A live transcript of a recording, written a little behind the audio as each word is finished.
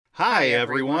Hi,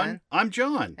 everyone. I'm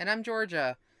John. And I'm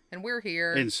Georgia. And we're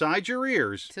here Inside your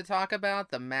ears. to talk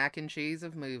about the mac and cheese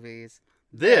of movies.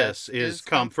 This is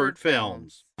Comfort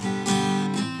Films.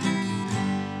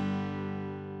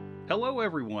 Hello,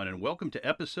 everyone, and welcome to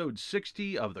episode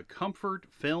 60 of the Comfort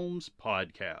Films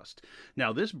podcast.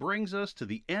 Now, this brings us to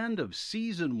the end of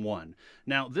season 1.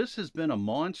 Now, this has been a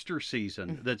monster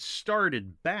season that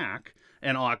started back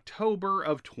in October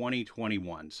of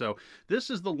 2021. So,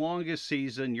 this is the longest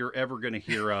season you're ever going to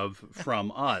hear of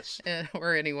from us.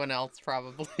 Or anyone else,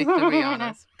 probably, to be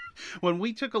honest. When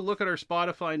we took a look at our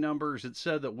Spotify numbers, it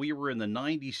said that we were in the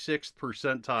 96th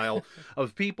percentile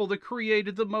of people that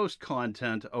created the most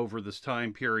content over this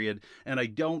time period, and I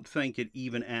don't think it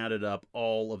even added up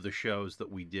all of the shows that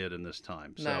we did in this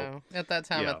time. No, at that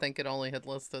time, I think it only had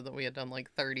listed that we had done like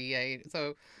 38,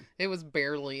 so it was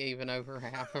barely even over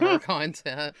half of our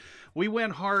content. We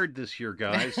went hard this year,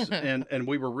 guys, and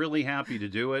we were really happy to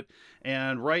do it.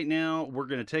 And right now, we're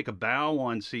going to take a bow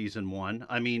on season 1.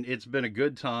 I mean, it's been a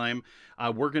good time.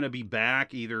 We're going to be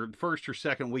back either first or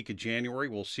second week of January.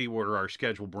 We'll see where our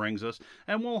schedule brings us.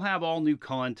 And we'll have all new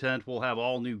content. We'll have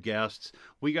all new guests.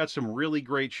 We got some really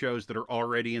great shows that are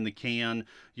already in the can.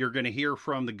 You're going to hear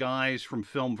from the guys from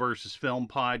Film vs. Film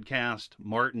podcast,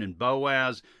 Martin and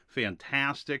Boaz.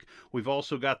 Fantastic. We've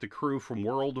also got the crew from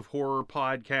World of Horror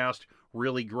podcast.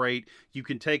 Really great. You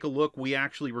can take a look. We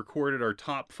actually recorded our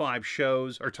top 5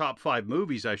 shows, our top 5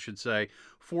 movies, I should say,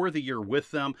 for the year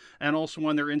with them. And also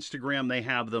on their Instagram, they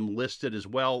have them listed as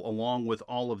well, along with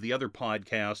all of the other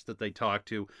podcasts that they talk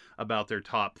to about their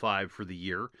top 5 for the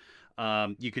year.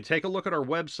 You can take a look at our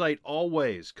website,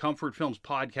 always,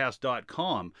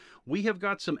 comfortfilmspodcast.com. We have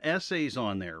got some essays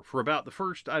on there for about the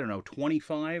first,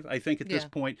 25, I think at this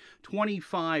point,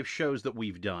 25 shows that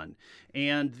we've done.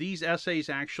 And these essays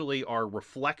actually are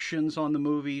reflections on the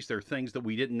movies. They're things that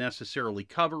we didn't necessarily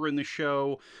cover in the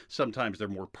show. Sometimes they're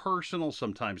more personal.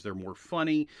 Sometimes they're more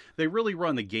funny. They really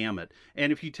run the gamut.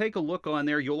 And if you take a look on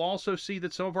there, you'll also see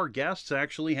that some of our guests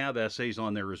actually have essays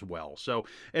on there as well. So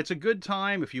it's a good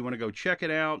time if you want to go check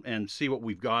it out and see what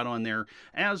we've got on there.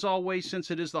 As always,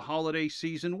 since it is the holiday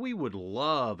season, we would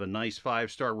love a nice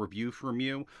 5-star review from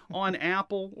you on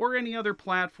Apple or any other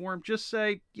platform. Just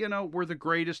say, we're the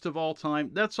greatest of all time.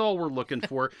 That's all we're looking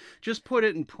for. Just put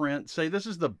it in print. Say, this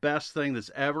is the best thing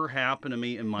that's ever happened to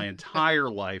me in my entire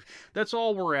life. That's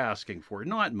all we're asking for.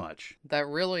 Not much. That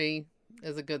really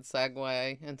is a good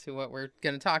segue into what we're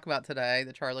going to talk about today,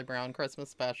 the Charlie Brown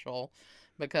Christmas special,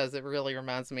 because it really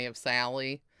reminds me of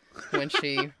Sally when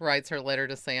she writes her letter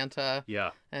to Santa.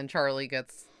 Yeah. And Charlie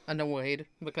gets annoyed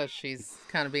because she's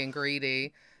kind of being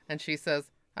greedy. And she says,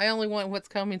 I only want what's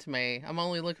coming to me. I'm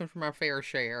only looking for my fair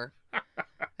share.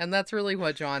 And that's really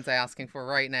what John's asking for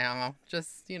right now.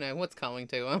 Just, what's coming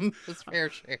to him. His fair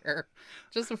share.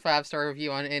 Just a 5-star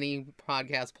review on any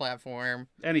podcast platform.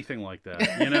 Anything like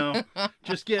that,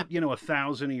 Just get,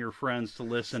 1,000 of your friends to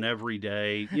listen every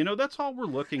day. That's all we're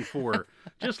looking for.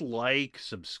 Just like,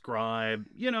 subscribe,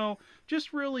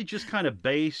 just kind of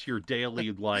base your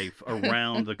daily life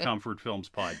around the Comfort Films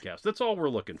podcast. That's all we're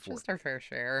looking for. Just our fair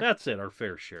share. That's it, our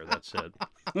fair share. That's it.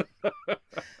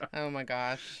 Oh my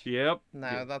gosh. Yep.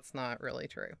 No, that's not really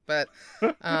true. But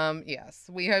yes,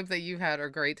 we hope that you've had a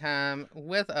great time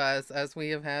with us as we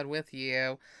have had with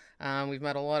you. We've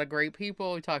met a lot of great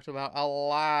people. We talked about a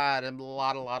lot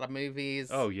of movies.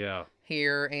 Oh, yeah.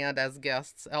 Here and as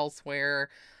guests elsewhere.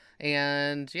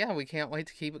 And yeah, we can't wait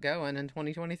to keep it going in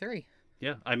 2023.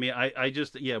 Yeah, I mean,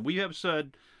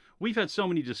 we've had so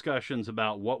many discussions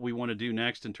about what we want to do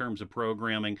next in terms of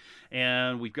programming,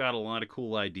 and we've got a lot of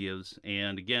cool ideas.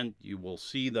 And again, you will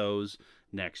see those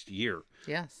next year.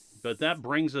 Yes. But that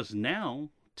brings us now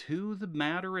to the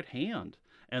matter at hand.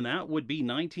 And that would be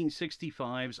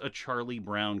 1965's A Charlie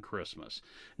Brown Christmas.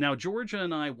 Now, Georgia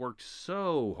and I worked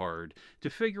so hard to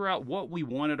figure out what we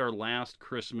wanted our last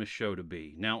Christmas show to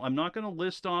be. Now, I'm not going to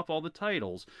list off all the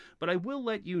titles, but I will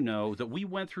let you know that we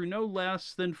went through no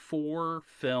less than 4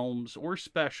 films or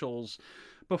specials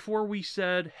before we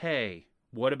said, hey,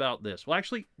 what about this? Well,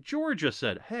 actually, Georgia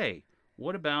said, hey,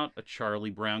 what about a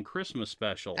Charlie Brown Christmas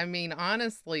special? I mean,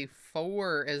 honestly,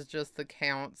 4 is just the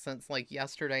count since like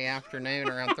yesterday afternoon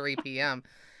around 3 p.m.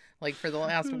 Like for the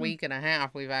last week and a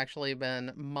half, we've actually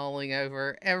been mulling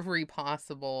over every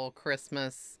possible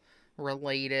Christmas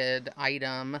related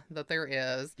item that there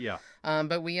is. Yeah.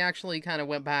 But we actually kind of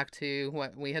went back to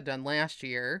what we had done last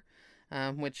year,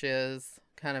 which is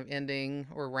kind of ending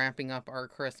or wrapping up our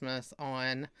Christmas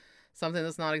on something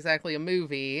that's not exactly a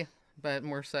movie, but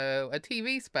more so a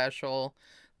TV special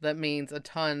that means a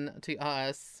ton to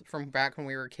us from back when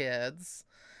we were kids.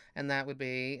 And that would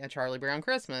be A Charlie Brown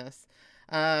Christmas.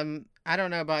 I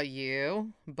don't know about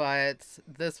you, but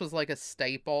this was like a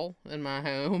staple in my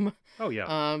home. Oh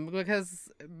yeah. Because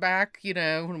back,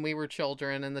 when we were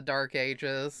children in the dark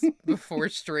ages, before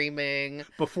streaming,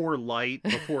 Before light,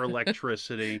 before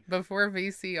electricity, before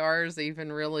VCRs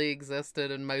even really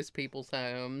existed in most people's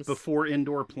homes, before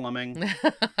indoor plumbing.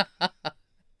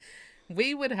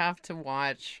 we would have to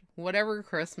watch whatever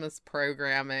Christmas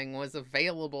programming was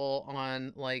available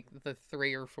on like the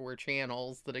 3 or 4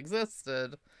 channels that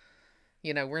existed.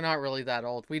 We're not really that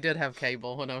old. We did have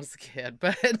cable when I was a kid,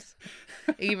 but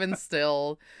even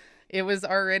still, it was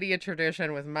already a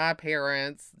tradition with my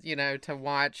parents, to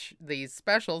watch these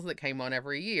specials that came on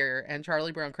every year, and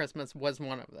Charlie Brown Christmas was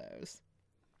one of those.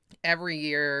 Every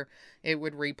year, it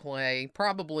would replay,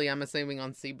 probably, I'm assuming,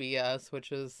 on CBS,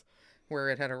 which is where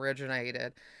it had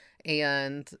originated.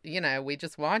 And, we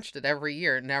just watched it every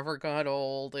year. It never got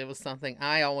old. It was something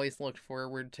I always looked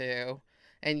forward to.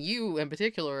 And you, in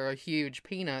particular, are a huge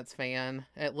Peanuts fan,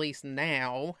 at least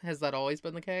now. Has that always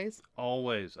been the case?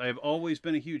 Always. I have always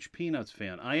been a huge Peanuts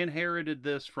fan. I inherited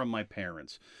this from my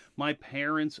parents. My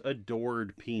parents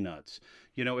adored Peanuts.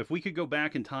 If we could go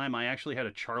back in time, I actually had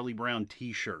a Charlie Brown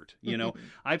t-shirt.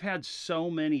 I've had so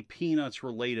many Peanuts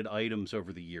related items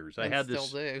over the years. I had still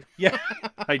do. Yeah,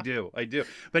 I do.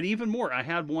 But even more, I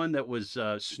had one that was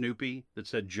Snoopy that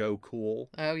said Joe Cool.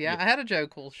 Oh yeah, I had a Joe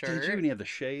Cool shirt. Did you? And you have the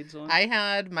shades on? I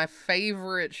had my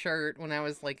favorite shirt when I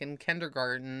was like in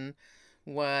kindergarten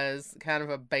was kind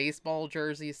of a baseball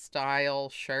jersey style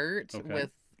shirt with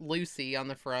Lucy on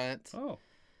the front. Oh.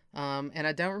 And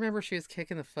I don't remember if she was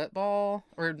kicking the football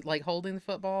or like holding the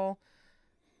football,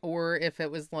 or if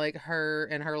it was like her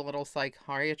in her little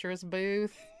psychiatrist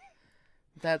booth.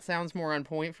 That sounds more on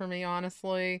point for me,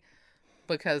 honestly,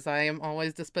 because I am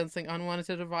always dispensing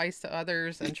unwanted advice to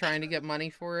others and trying to get money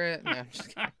for it. No, I'm just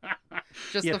kidding.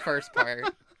 Just the first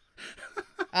part.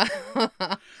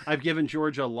 I've given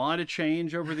Georgia a lot of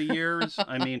change over the years.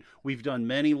 I mean, we've done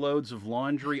many loads of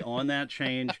laundry on that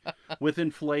change. With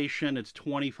inflation, it's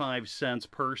 25 cents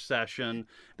per session.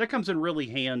 That comes in really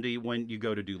handy when you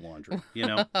go to do laundry,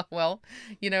 Well,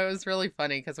 it was really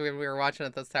funny because when we were watching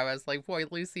it this time, I was like, boy,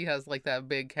 Lucy has like that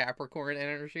big Capricorn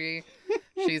energy.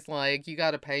 She's like, you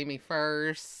got to pay me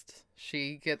first.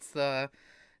 She gets the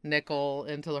nickel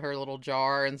into her little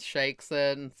jar and shakes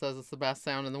it and says it's the best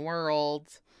sound in the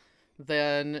world.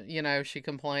 Then, she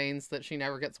complains that she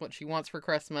never gets what she wants for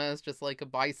Christmas, just like a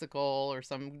bicycle or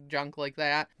some junk like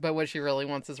that. But what she really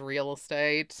wants is real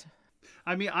estate.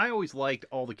 I mean, I always liked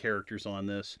all the characters on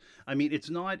this. I mean,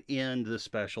 it's not in the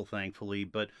special, thankfully,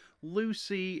 but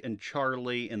Lucy and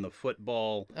Charlie and the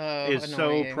football is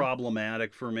annoying. so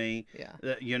problematic for me.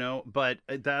 Yeah. But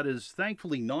that is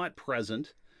thankfully not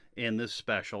present in this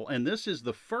special. And this is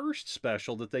the first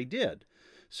special that they did.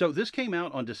 So this came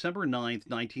out on December 9th,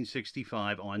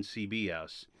 1965 on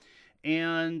CBS.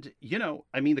 And,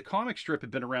 the comic strip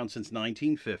had been around since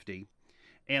 1950.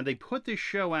 And they put this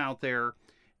show out there,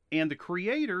 and the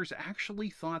creators actually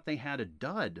thought they had a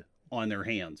dud on their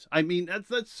hands. I mean,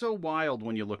 that's so wild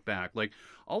when you look back. Like,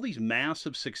 all these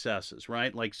massive successes,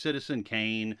 right? Like Citizen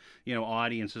Kane,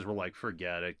 audiences were like,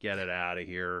 forget it, get it out of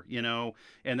here,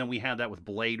 And then we had that with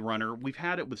Blade Runner. We've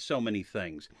had it with so many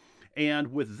things.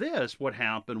 And with this, what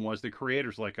happened was the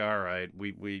creators like, all right,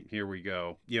 we here we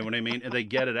go. You know what I mean? And they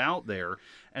get it out there.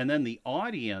 And then the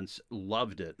audience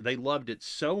loved it. They loved it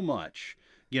so much,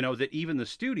 that even the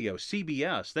studio,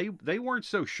 CBS, they weren't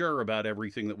so sure about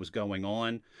everything that was going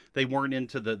on. They weren't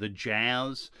into the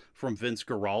jazz from Vince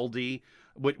Guaraldi,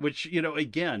 which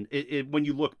again, when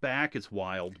you look back, it's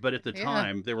wild. But at the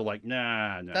time, they were like,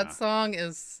 nah. That song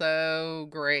is so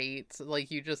great. Like,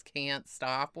 you just can't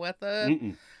stop with it.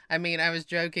 Mm-mm. I mean, I was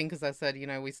joking because I said,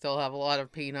 we still have a lot of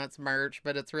Peanuts merch,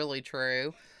 but it's really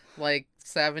true. Like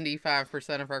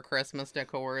 75% of our Christmas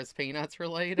decor is Peanuts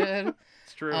related.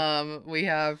 It's true. We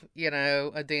have,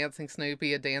 a dancing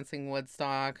Snoopy, a dancing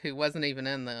Woodstock, who wasn't even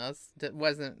in this.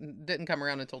 Didn't come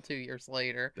around until 2 years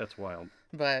later. That's wild.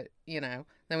 But, then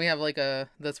we have like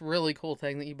this really cool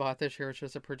thing that you bought this year, which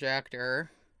is a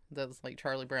projector. That's like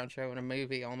Charlie Brown show in a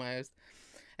movie almost.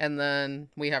 And then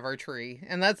we have our tree,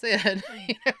 and that's it.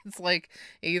 It's like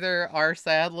either our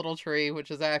sad little tree, which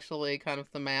is actually kind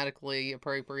of thematically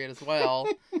appropriate as well,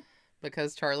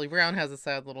 because Charlie Brown has a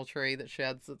sad little tree that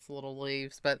sheds its little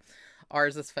leaves, but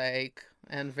ours is fake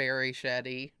and very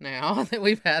sheddy now that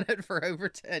we've had it for over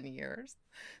 10 years.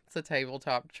 It's a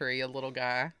tabletop tree, a little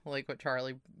guy, like what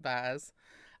Charlie buys.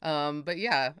 But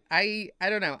yeah, I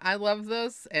don't know. I love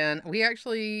this, and we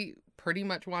actually pretty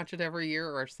much watch it every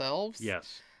year ourselves.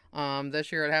 Yes.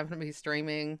 This year it happened to be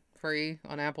streaming free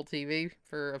on Apple TV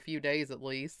for a few days at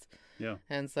least. Yeah.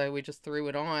 And so we just threw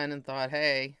it on and thought,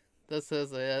 hey, this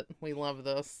is it. We love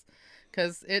this.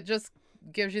 Because it just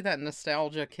gives you that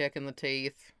nostalgia kick in the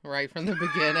teeth right from the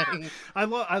beginning. I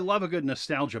love a good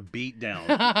nostalgia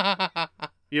beatdown.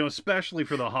 Especially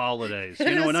for the holidays. It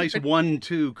A is nice pretty-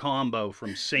 1-2 combo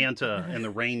from Santa and the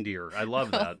reindeer. I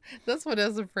love that. This one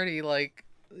is a pretty, like,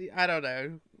 I don't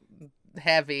know,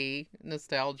 heavy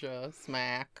nostalgia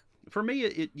smack. For me,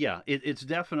 it's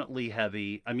definitely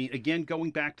heavy. I mean, again,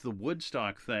 going back to the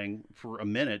Woodstock thing for a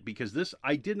minute, because this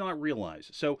I did not realize.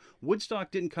 So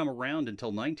Woodstock didn't come around until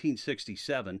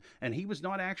 1967, and he was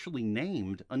not actually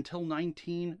named until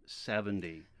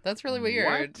 1970. That's really weird.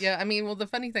 What? Yeah, I mean, well, the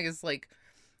funny thing is, like,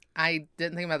 I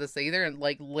didn't think about this either, and,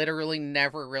 like, literally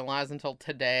never realized until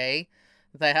today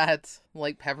that,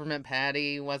 like, Peppermint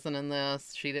Patty wasn't in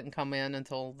this. She didn't come in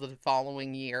until the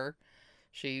following year.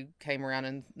 She came around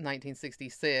in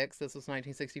 1966. This was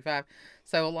 1965.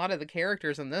 So a lot of the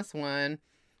characters in this one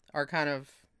are kind of,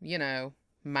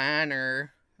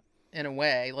 minor in a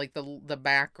way, like the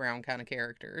background kind of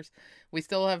characters. We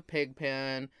still have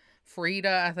Pigpen.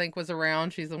 Frida, I think, was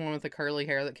around. She's the one with the curly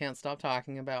hair that can't stop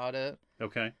talking about it.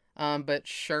 Okay. But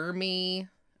Shermie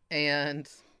and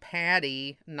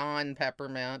Patty,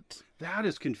 non-Peppermint, That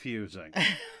is confusing.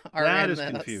 are That in is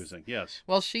this. confusing. Yes.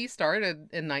 Well, she started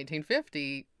in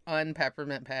 1950 on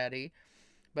Peppermint Patty,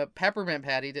 but Peppermint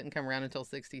Patty didn't come around until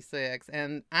 66.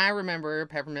 And I remember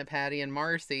Peppermint Patty and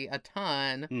Marcy a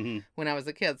ton Hmm. when I was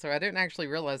a kid, so I didn't actually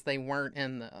realize they weren't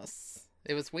in this.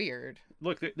 It was weird.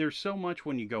 Look, there's so much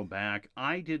when you go back.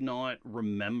 I did not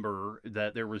remember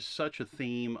that there was such a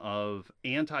theme of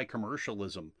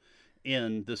anti-commercialism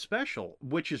in the special,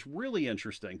 which is really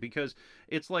interesting because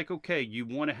it's like, okay, you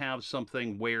want to have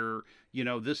something where,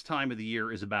 this time of the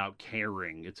year is about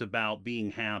caring. It's about being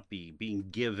happy, being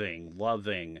giving,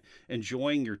 loving,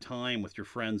 enjoying your time with your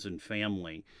friends and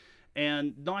family,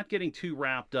 and not getting too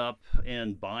wrapped up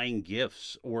in buying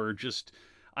gifts or just,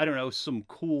 I don't know, some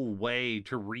cool way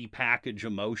to repackage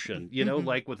emotion,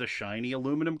 like with a shiny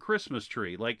aluminum Christmas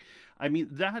tree. Like, I mean,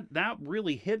 that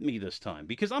really hit me this time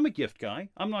because I'm a gift guy.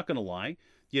 I'm not going to lie.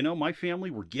 My family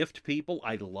were gift people.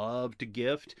 I love to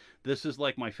gift. This is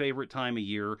like my favorite time of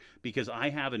year because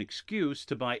I have an excuse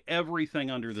to buy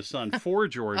everything under the sun for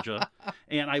Georgia.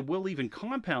 And I will even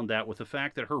compound that with the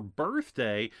fact that her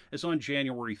birthday is on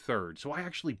January 3rd. So I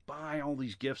actually buy all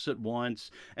these gifts at once.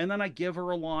 And then I give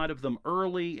her a lot of them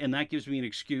early. And that gives me an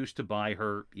excuse to buy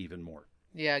her even more.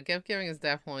 Yeah, gift giving is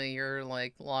definitely your,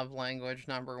 like, love language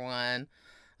number one.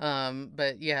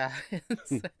 But yeah,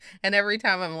 and every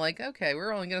time I'm like, okay,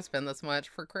 we're only gonna spend this much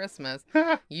for Christmas.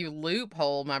 You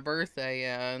loophole my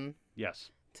birthday in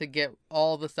Yes. to get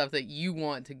all the stuff that you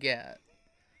want to get.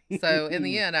 So in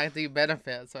the end, I do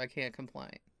benefit, so I can't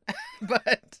complain.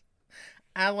 But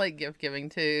I like gift giving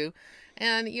too.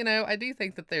 And, I do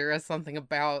think that there is something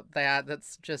about that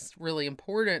that's just really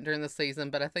important during the season.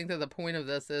 But I think that the point of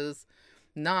this is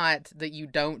not that you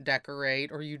don't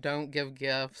decorate or you don't give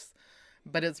gifts,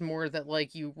 but it's more that,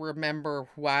 like, you remember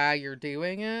why you're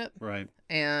doing it. Right.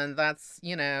 And that's,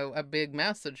 a big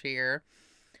message here.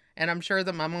 And I'm sure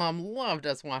that my mom loved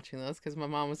us watching this because my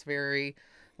mom was very,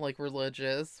 like,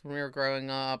 religious when we were growing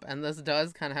up. And this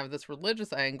does kind of have this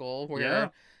religious angle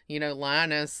where,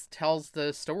 Linus tells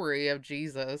the story of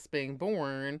Jesus being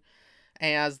born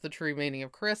as the true meaning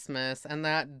of Christmas. And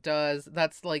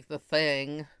that's like the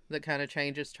thing that kind of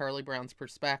changes Charlie Brown's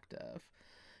perspective.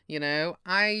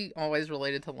 I always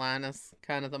related to Linus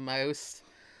kind of the most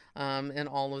in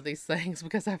all of these things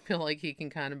because I feel like he can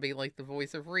kind of be like the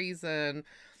voice of reason.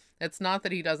 It's not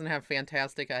that he doesn't have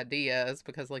fantastic ideas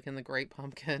because, like, in The Great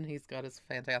Pumpkin, he's got his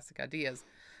fantastic ideas.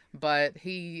 But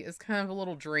he is kind of a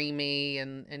little dreamy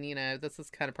and this is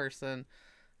the kind of person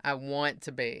I want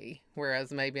to be.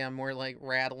 Whereas maybe I'm more like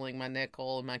rattling my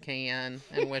nickel in my can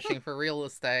and wishing for real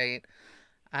estate.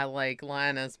 I like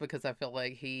Linus because I feel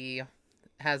like he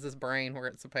has his brain where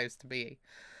it's supposed to be.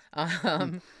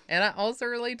 And I also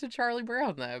relate to Charlie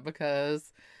Brown though,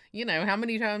 because how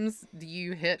many times do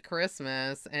you hit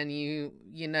Christmas and you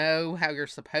know how you're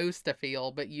supposed to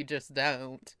feel, but you just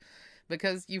don't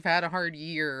because you've had a hard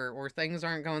year or things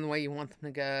aren't going the way you want them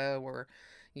to go, or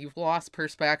you've lost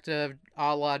perspective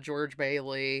a la George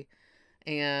Bailey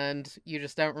and you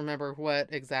just don't remember what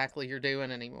exactly you're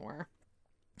doing anymore.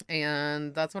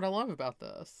 And that's what I love about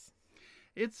this.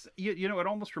 It's, it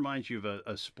almost reminds you of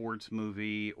a sports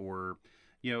movie or,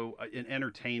 an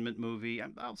entertainment movie.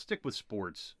 I'll stick with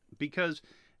sports because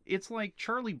it's like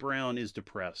Charlie Brown is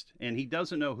depressed and he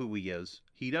doesn't know who he is.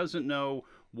 He doesn't know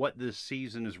what this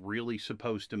season is really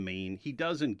supposed to mean. He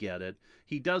doesn't get it.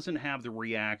 He doesn't have the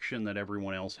reaction that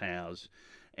everyone else has.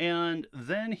 And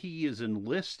then he is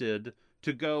enlisted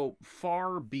to go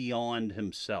far beyond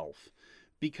himself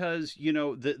because,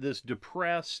 this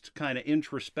depressed, kind of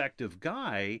introspective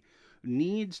guy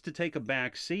needs to take a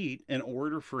back seat in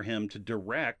order for him to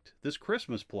direct this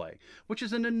Christmas play, which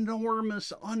is an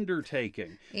enormous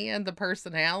undertaking. And the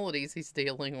personalities he's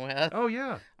dealing with Oh,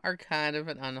 yeah. are kind of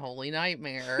an unholy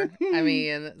nightmare. I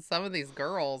mean, some of these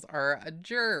girls are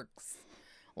jerks.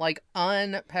 Like,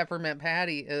 Peppermint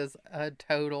Patty is a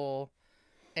total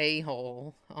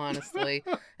a-hole, honestly.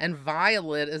 And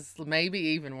Violet is maybe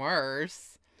even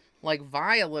worse. Like,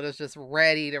 Violet is just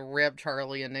ready to rip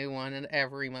Charlie a new one at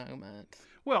every moment.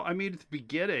 Well, I mean, at the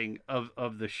beginning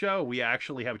of the show, we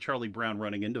actually have Charlie Brown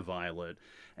running into Violet,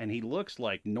 and he looks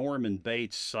like Norman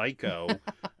Bates Psycho.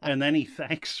 And then he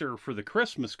thanks her for the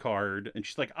Christmas card, and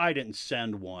she's like, I didn't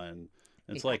send one.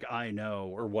 It's like, I know,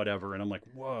 or whatever. And I'm like,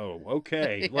 whoa,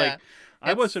 okay. Yeah, like,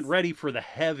 I wasn't ready for the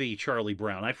heavy Charlie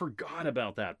Brown. I forgot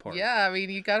about that part. Yeah, I mean,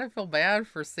 you gotta feel bad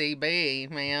for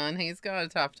CB, man. He's got a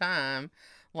tough time.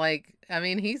 Like, I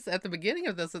mean, he's at the beginning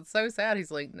of this, it's so sad.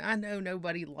 He's like, I know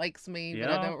nobody likes me, but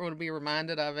I don't want to be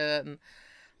reminded of it. And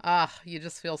you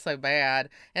just feel so bad.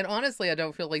 And honestly, I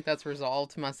don't feel like that's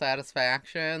resolved to my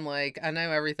satisfaction. Like, I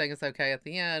know everything is okay at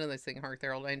the end, and they sing Hark the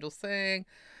Herald Angels Sing,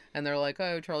 and they're like,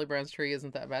 oh, Charlie Brown's tree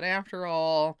isn't that bad after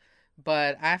all.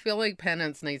 But I feel like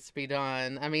penance needs to be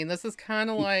done. I mean, this is kind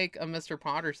of like a Mr.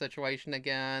 Potter situation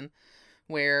again,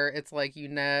 where it's like,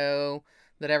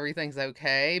 that everything's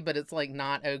okay, but it's like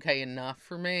not okay enough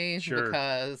for me. Sure.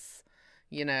 Because,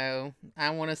 I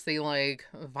want to see like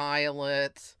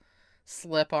Violet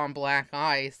slip on black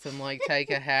ice and like take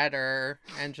a header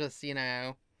and just, get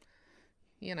a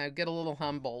little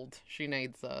humbled. She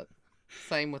needs it.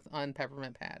 Same with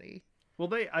Peppermint Patty. Well,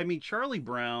 Charlie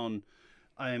Brown,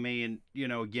 again,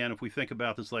 if we think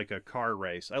about this like a car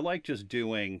race, I like just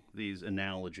doing these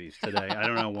analogies today. I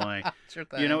don't know why. Sure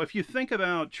thing. If you think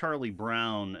about Charlie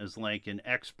Brown as like an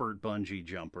expert bungee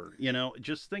jumper,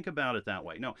 just think about it that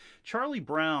way. No, Charlie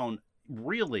Brown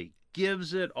really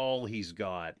gives it all he's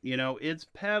got. It's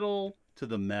pedal to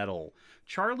the metal.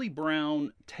 Charlie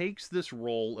Brown takes this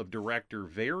role of director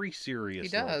very seriously.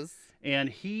 He does. And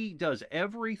he does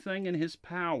everything in his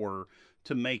power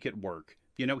to make it work.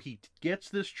 He gets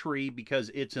this tree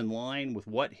because it's in line with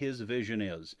what his vision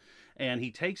is. And he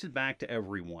takes it back to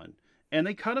everyone. And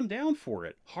they cut him down for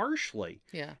it, harshly.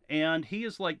 Yeah. And he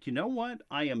is like, you know what?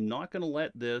 I am not going to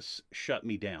let this shut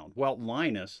me down. Well,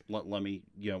 Linus, let me,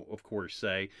 of course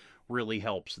say, really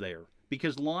helps there.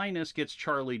 Because Linus gets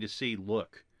Charlie to see,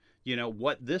 look,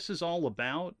 what this is all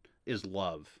about is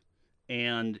love.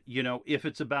 And, if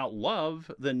it's about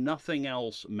love, then nothing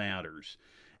else matters.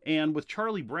 And with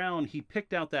Charlie Brown, he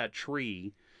picked out that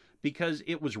tree because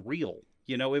it was real.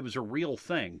 It was a real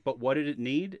thing. But what did it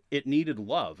need? It needed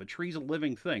love. A tree's a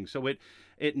living thing. So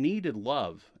it needed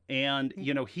love. And,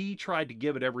 he tried to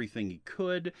give it everything he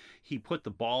could. He put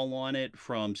the ball on it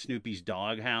from Snoopy's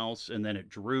doghouse, and then it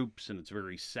droops, and it's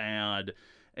very sad.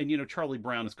 And, Charlie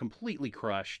Brown is completely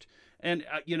crushed. And,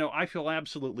 I feel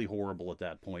absolutely horrible at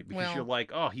that point because you're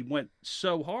like, oh, he went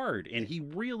so hard. And he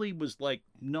really was like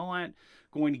not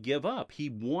going to give up. He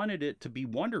wanted it to be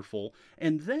wonderful.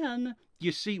 And then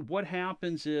you see what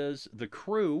happens is the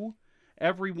crew,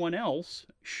 everyone else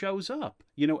shows up.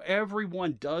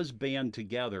 Everyone does band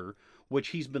together, which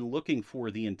he's been looking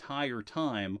for the entire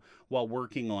time while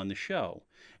working on the show.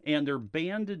 And they're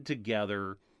banded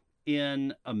together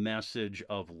in a message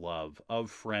of love, of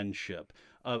friendship,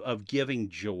 of giving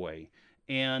joy.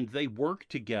 And they work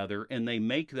together and they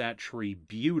make that tree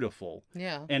beautiful.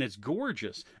 Yeah. And it's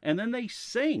gorgeous. And then they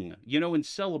sing, in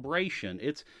celebration.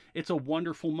 It's a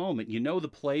wonderful moment. The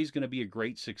play's going to be a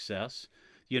great success.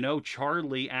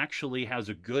 Charlie actually has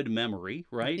a good memory,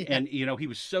 right? Yeah. And, he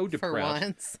was so depressed. For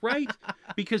once. Right?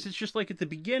 Because it's just like at the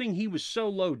beginning, he was so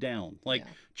low down. Like,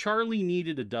 Charlie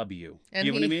needed a W. And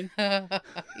you know what I mean?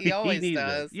 He always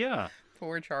does. It. Yeah.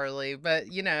 Poor Charlie. But,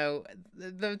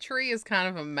 the tree is kind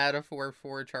of a metaphor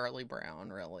for Charlie Brown,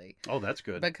 really. Oh, that's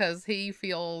good. Because he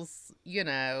feels,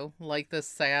 like this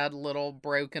sad little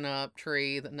broken up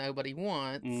tree that nobody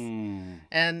wants.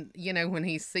 And, when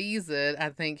he sees it, I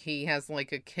think he has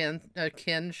like a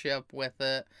kinship with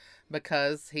it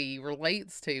because he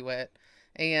relates to it.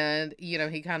 And,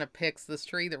 he kind of picks this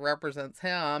tree that represents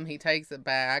him. He takes it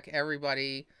back.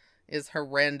 Everybody is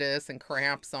horrendous and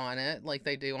craps on it like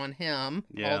they do on him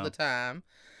all the time.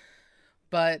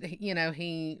 But,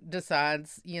 he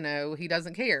decides, he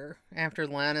doesn't care after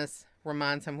Linus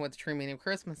reminds him what the true meaning of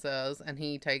Christmas is, and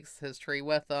he takes his tree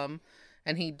with him,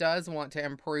 and he does want to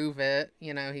improve it.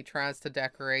 He tries to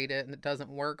decorate it, and it doesn't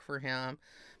work for him.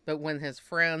 But when his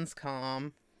friends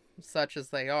come, such as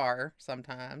they are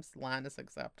sometimes, Linus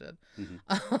accepted, Hmm.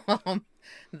 um,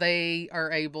 they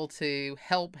are able to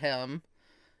help him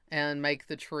and make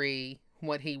the tree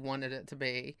what he wanted it to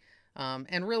be,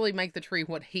 and really make the tree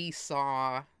what he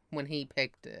saw when he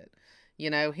picked it. You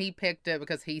know, he picked it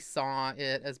because he saw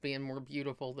it as being more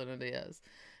beautiful than it is,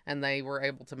 and they were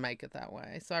able to make it that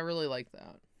way. So I really like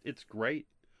that. It's great.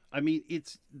 I mean,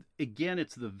 it's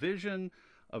the vision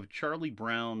of Charlie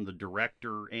Brown, the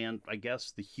director, and I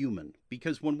guess the human.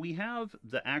 Because when we have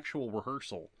the actual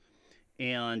rehearsal,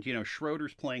 and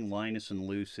Schroeder's playing Linus and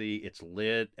Lucy, it's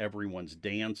lit, everyone's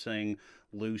dancing.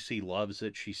 Lucy loves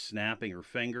it. She's snapping her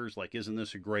fingers, like, isn't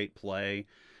this a great play?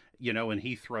 And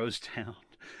he throws down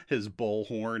his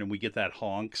bullhorn and we get that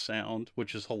honk sound,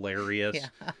 which is hilarious.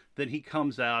 Yeah. Then he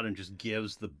comes out and just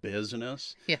gives the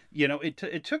business. Yeah.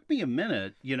 It took me a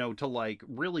minute, to like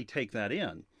really take that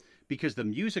in, because the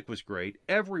music was great.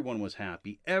 Everyone was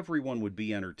happy. Everyone would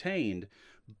be entertained.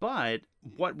 But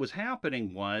what was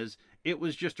happening was it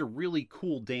was just a really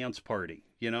cool dance party,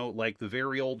 like the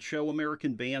very old show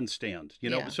American Bandstand,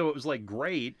 Yeah. So it was like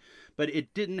great, but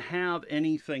it didn't have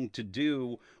anything to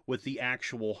do with the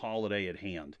actual holiday at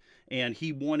hand. And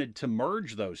he wanted to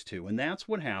merge those two. And that's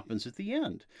what happens at the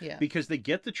end. Yeah. Because they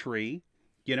get the tree,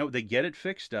 they get it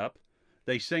fixed up.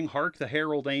 They sing Hark the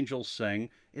Herald Angels Sing.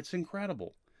 It's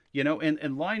incredible.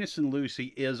 And Linus and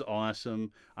Lucy is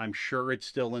awesome. I'm sure it's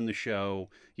still in the show.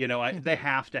 They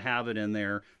have to have it in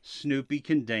there. Snoopy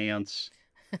can dance,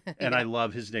 and I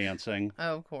love his dancing.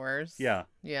 Of course. Yeah.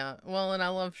 Yeah. Well, and I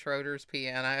love Schroeder's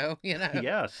piano,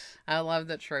 Yes. I love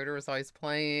that Schroeder was always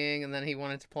playing, and then he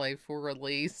wanted to play For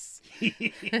Release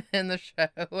in the show.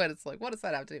 And it's like, what does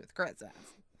that have to do with Christmas?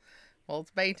 Well,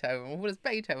 it's Beethoven. What does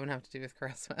Beethoven have to do with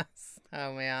Christmas?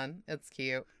 Oh, man. It's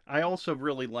cute. I also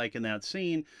really like in that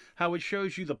scene how it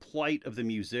shows you the plight of the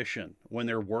musician when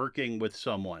they're working with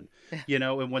someone,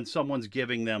 and when someone's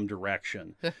giving them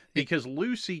direction. Because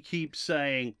Lucy keeps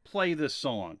saying, play this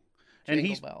song. And Jingle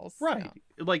he's bells. right,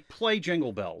 Yeah. like play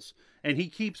Jingle Bells. And he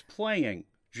keeps playing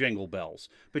Jingle Bells.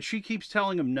 But she keeps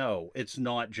telling him, no, it's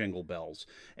not Jingle Bells.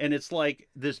 And it's like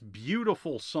this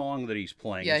beautiful song that he's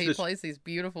playing. Yeah, It's he this... plays these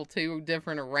beautiful two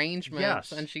different arrangements,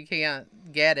 Yes. and she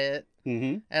can't get it.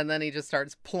 Mm-hmm. And then he just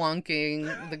starts plunking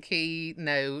the key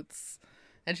notes.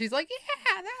 And she's like,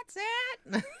 yeah, that's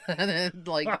it. And it,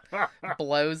 like,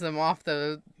 blows him off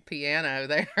the piano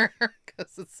there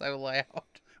because it's so loud.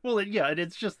 Well, yeah, and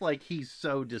it's just like he's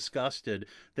so disgusted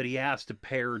that he has to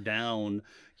pare down,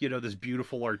 this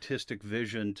beautiful artistic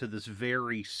vision to this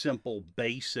very simple,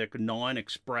 basic,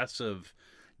 non-expressive,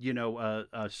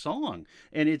 song.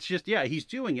 And it's just, yeah, he's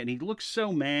doing it, and he looks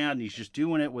so mad, and he's just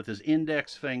doing it with his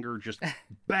index finger, just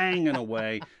banging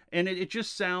away. And it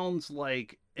just sounds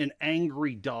like an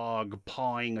angry dog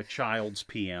pawing a child's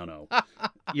piano.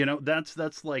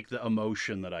 That's like the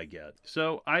emotion that I get.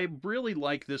 So I really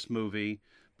like this movie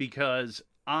because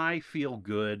I feel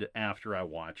good after I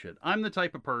watch it. I'm the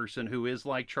type of person who is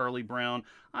like Charlie Brown.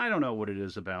 I don't know what it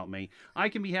is about me. I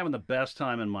can be having the best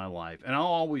time in my life, and I'll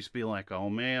always be like, oh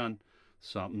man,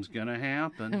 something's gonna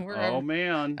happen.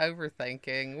 Man.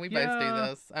 Overthinking. We both do Yeah.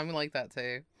 this. I'm like that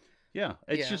too. Yeah,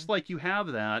 it's Yeah. just like you have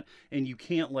that and you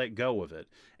can't let go of it.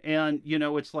 And,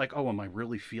 it's like, oh, am I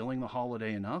really feeling the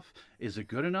holiday enough? Is it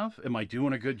good enough? Am I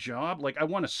doing a good job? Like, I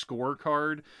want a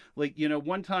scorecard. Like,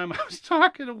 one time I was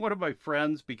talking to one of my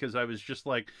friends because I was just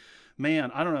like, man,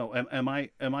 I don't know. Am I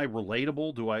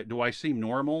relatable? Do I seem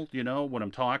normal, when I'm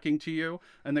talking to you?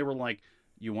 And they were like,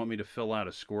 you want me to fill out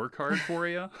a scorecard for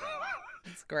you?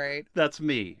 It's great. That's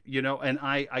me, and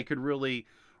I could really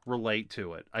relate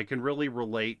to it. I can really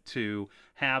relate to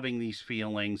having these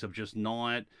feelings of just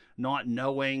not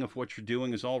knowing if what you're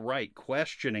doing is all right,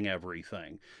 questioning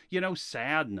everything.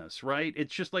 Sadness, right?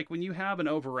 It's just like when you have an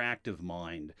overactive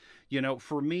mind,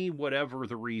 for me, whatever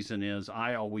the reason is,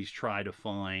 I always try to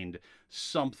find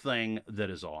something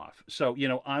that is off. So,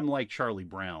 I'm like Charlie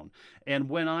Brown. And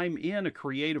when I'm in a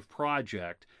creative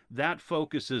project, that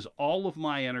focuses all of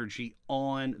my energy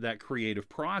on that creative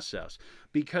process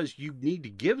because you need to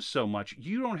give so much.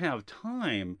 You don't have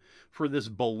time for this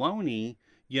baloney,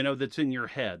 that's in your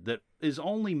head that is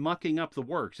only mucking up the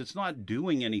works. It's not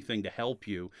doing anything to help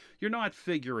you. You're not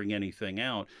figuring anything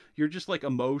out. You're just like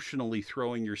emotionally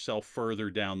throwing yourself further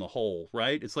down the hole,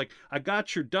 right? It's like, I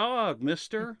got your dog,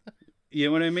 mister. You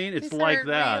know what I mean? It's He's like hurt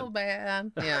that. real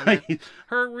bad. Yeah.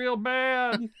 Hurt real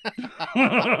bad.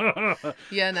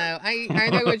 Yeah, no, I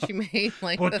know what you mean.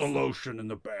 Like Put this... the lotion in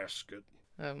the basket.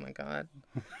 Oh my God.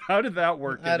 How did that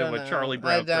work I into don't a know. Charlie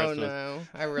Brown I don't Christmas? know.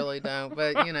 I really don't.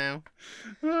 But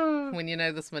when you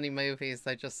know this many movies,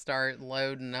 they just start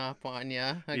loading up on you.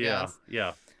 I Yeah, guess.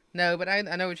 yeah. No, but I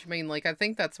know what you mean. Like, I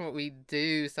think that's what we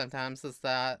do sometimes is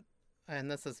that, and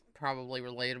this is probably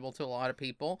relatable to a lot of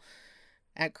people.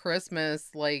 At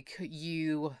Christmas, like,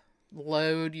 you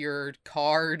load your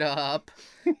card up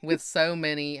with so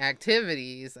many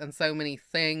activities and so many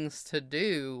things to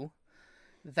do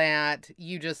that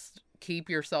you just keep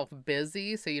yourself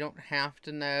busy so you don't have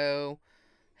to know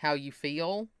how you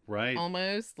feel Right.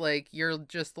 almost. Like, you're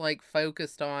just like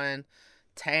focused on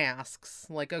tasks.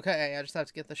 Like, okay, I just have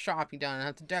to get the shopping done, I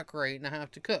have to decorate, and I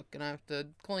have to cook, and I have to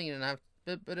clean, and I have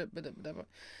to.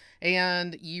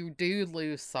 And you do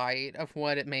lose sight of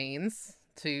what it means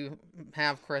to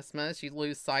have Christmas. You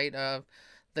lose sight of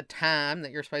the time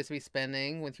that you're supposed to be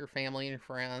spending with your family and your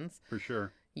friends. For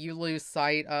sure. You lose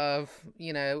sight of,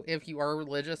 if you are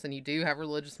religious and you do have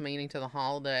religious meaning to the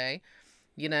holiday,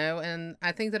 and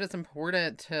I think that it's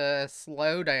important to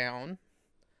slow down.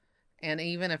 And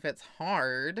even if it's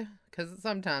hard, because it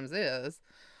sometimes is,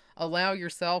 allow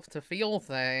yourself to feel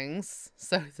things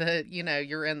so that,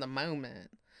 you're in the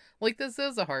moment. Like, this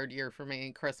is a hard year for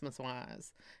me,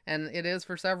 Christmas-wise. And it is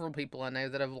for several people I know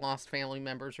that have lost family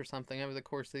members or something over the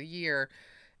course of the year.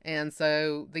 And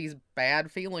so these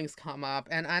bad feelings come up.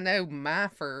 And I know my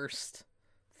first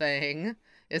thing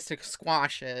is to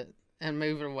squash it and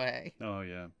move it away. Oh,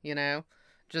 yeah.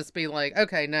 Just be like,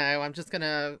 okay, no, I'm just going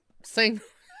to sing.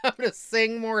 I'm going to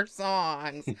sing more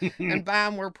songs and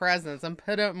buy more presents and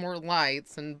put up more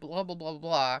lights and blah, blah, blah,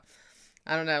 blah.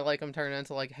 I don't know, like I'm turning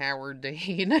into like Howard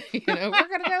Dean. We're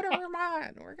going to go to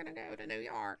Vermont. We're going to go to New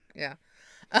York. Yeah.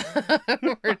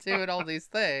 We're doing all these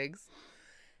things.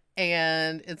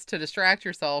 And it's to distract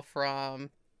yourself from,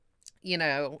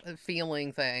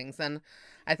 feeling things. And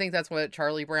I think that's what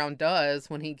Charlie Brown does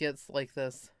when he gets like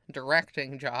this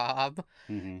directing job.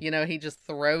 Mm-hmm. He just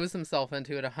throws himself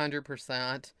into it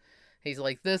 100%. He's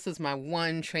like, this is my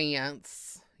one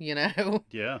chance,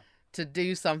 Yeah. to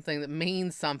do something that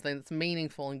means something that's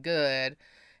meaningful and good.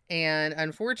 And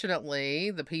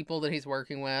unfortunately, the people that he's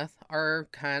working with are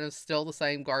kind of still the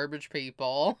same garbage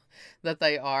people that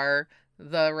they are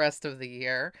the rest of the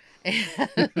year.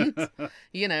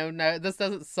 And, no, this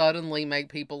doesn't suddenly make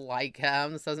people like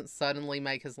him. This doesn't suddenly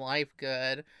make his life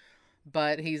good.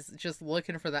 But he's just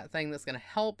looking for that thing that's going to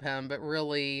help him. But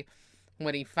really,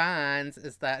 what he finds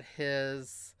is that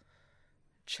his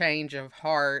change of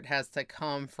heart has to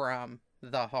come from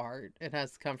the heart. It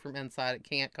has to come from inside. It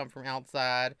can't come from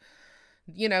outside.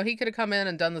 He could have come in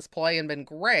and done this play and been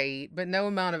great, but no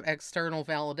amount of external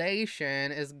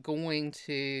validation is going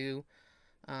to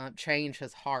change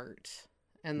his heart.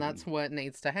 And that's what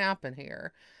needs to happen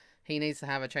here. He needs to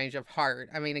have a change of heart.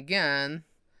 I mean, again,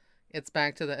 it's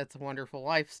back to the It's a Wonderful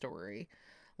Life story.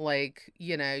 Like,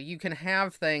 you can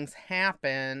have things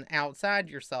happen outside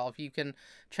yourself. You can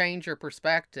change your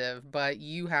perspective, but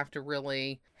you have to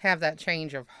really have that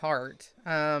change of heart.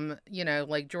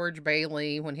 Like George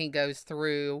Bailey, when he goes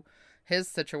through his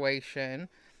situation,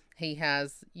 he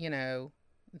has,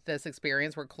 this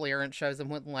experience where Clarence shows him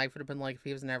what life would have been like if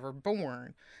he was never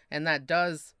born. And that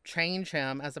does change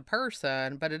him as a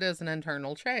person, but it is an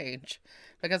internal change.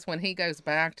 Because when he goes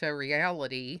back to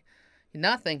reality,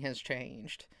 nothing has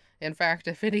changed. In fact,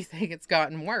 if anything, it's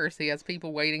gotten worse. He has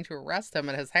people waiting to arrest him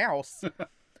at his house.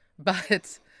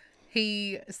 But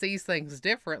he sees things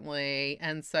differently.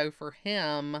 And so for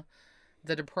him,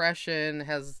 the depression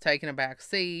has taken a back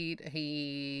seat.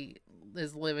 He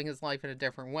is living his life in a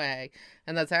different way.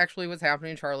 And that's actually what's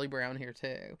happening to Charlie Brown here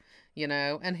too.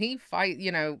 And he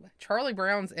Charlie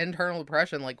Brown's internal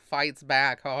depression like fights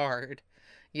back hard.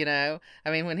 I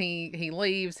mean, when he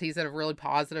leaves, he's in a really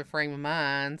positive frame of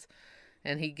mind,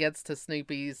 and he gets to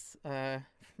Snoopy's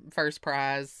first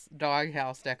prize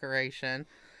doghouse decoration,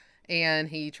 and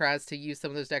he tries to use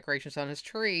some of those decorations on his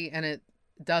tree, and it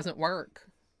doesn't work.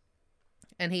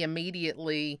 And he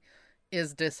immediately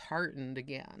is disheartened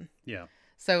again. Yeah.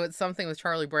 So it's something with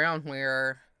Charlie Brown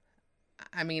where,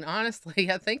 I mean, honestly,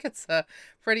 I think it's a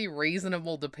pretty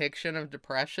reasonable depiction of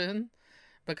depression,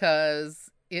 because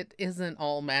it isn't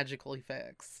all magically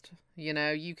fixed.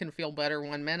 You can feel better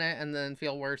one minute and then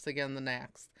feel worse again the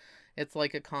next. It's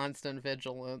like a constant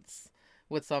vigilance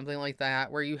with something like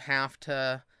that, where you have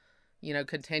to,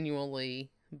 continually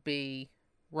be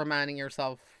reminding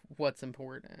yourself what's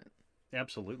important.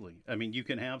 Absolutely. I mean, you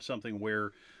can have something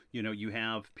where, you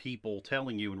have people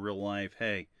telling you in real life,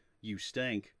 hey, you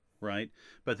stink, right?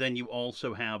 But then you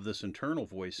also have this internal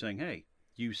voice saying, hey,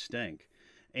 you stink.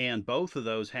 And both of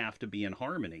those have to be in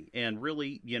harmony. And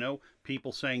really,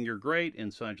 people saying you're great,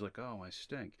 inside you're like, oh, I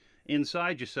stink.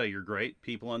 Inside, you say you're great.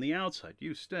 People on the outside,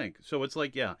 you stink. So it's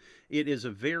like, yeah, it is a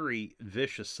very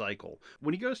vicious cycle.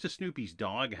 When he goes to Snoopy's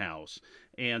doghouse,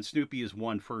 and Snoopy has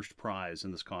won first prize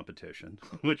in this competition,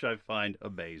 which I find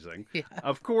amazing. Yeah.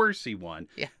 Of course he won.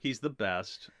 Yeah. He's the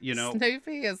best, you know.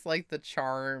 Snoopy is like the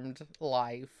charmed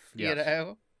life, you Yes.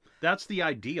 know? That's the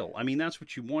ideal. I mean, that's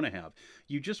what you want to have.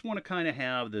 You just want to kind of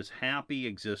have this happy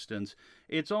existence.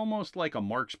 It's almost like a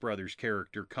Marx Brothers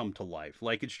character come to life.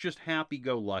 Like it's just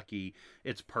happy-go-lucky.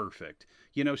 It's perfect.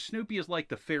 You know, Snoopy is like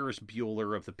the Ferris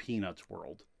Bueller of the Peanuts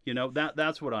world. You know,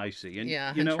 that's what I see. And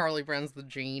Yeah, you and know, Charlie Brown's the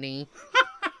genie.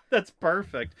 that's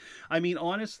perfect. I mean,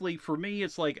 honestly, for me,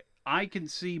 it's like I can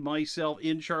see myself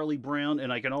in Charlie Brown,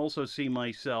 and I can also see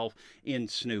myself in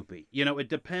Snoopy. You know, it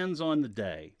depends on the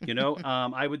day. You know,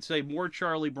 I would say more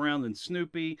Charlie Brown than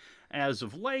Snoopy as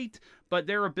of late, but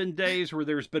there have been days where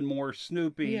there's been more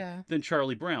Snoopy Yeah. than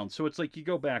Charlie Brown. So it's like you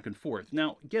go back and forth.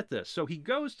 Now, get this. So he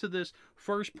goes to this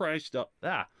first prize stuff.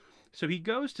 So he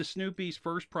goes to Snoopy's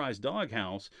first prize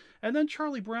doghouse, and then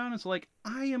Charlie Brown is like,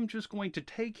 I am just going to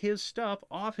take his stuff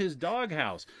off his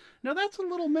doghouse. Now that's a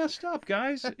little messed up,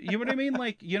 guys. You know what I mean?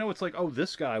 Like, you know, it's like, oh,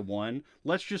 this guy won.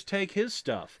 Let's just take his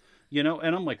stuff. You know,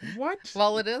 and I'm like, what?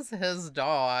 Well, it is his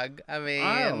dog. I mean,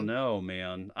 I don't know,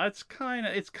 man. It's kind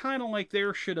of like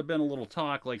there should have been a little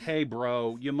talk like, hey,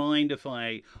 bro, you mind if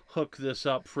I hook this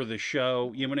up for the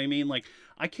show? You know what I mean? Like,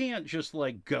 I can't just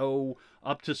like go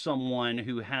up to someone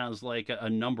who has like a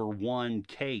number one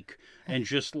cake and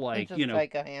just like, just you know,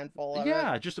 take a handful of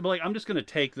yeah, it. just to be like, I'm just going to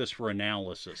take this for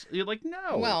analysis. You're like,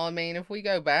 no. Well, I mean, if we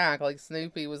go back, like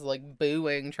Snoopy was like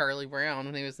booing Charlie Brown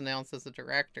when he was announced as a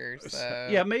director. So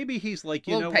yeah, maybe he's like,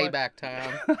 you know little what? payback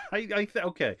time.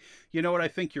 Okay, you know what? I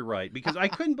think you're right because I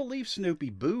couldn't believe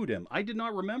Snoopy booed him. I did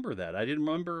not remember that. I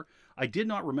did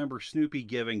not remember Snoopy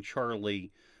giving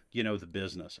Charlie, you know, the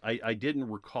business. I didn't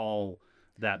recall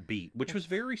that beat, which was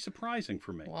very surprising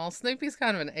for me. Well, Snoopy's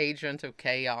kind of an agent of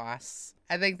chaos.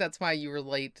 I think that's why you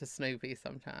relate to Snoopy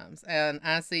sometimes. And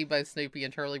I see both Snoopy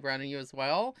and Charlie Brown in you as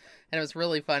well. And it was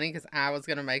really funny because I was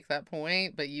going to make that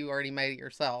point, but you already made it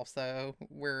yourself. So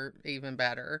we're even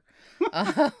better.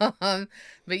 But,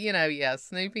 you know, yeah,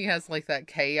 Snoopy has like that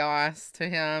chaos to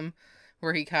him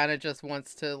where he kind of just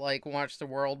wants to like watch the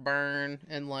world burn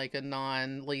in like a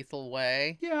non-lethal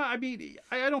way. Yeah, I mean,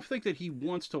 I don't think that he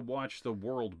wants to watch the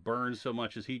world burn so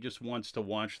much as he just wants to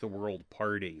watch the world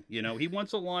party. You know, he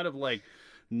wants a lot of like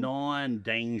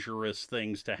non-dangerous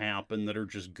things to happen that are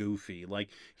just goofy. Like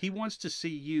he wants to see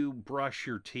you brush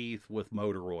your teeth with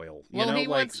motor oil. You Well, know, he like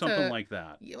wants something to- like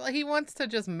that. Well, he wants to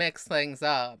just mix things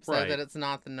up so Right. that it's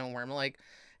not the norm. Like,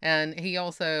 and he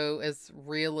also is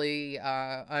really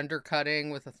undercutting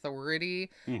with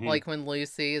authority. Mhm. Like when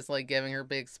Lucy is like giving her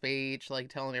big speech, like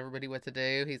telling everybody what to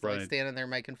do, he's like Right. standing there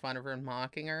making fun of her and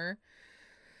mocking her.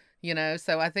 You know,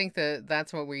 so I think that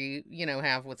that's what we, you know,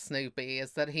 have with Snoopy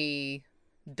is that he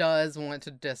does want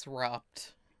to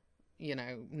disrupt, you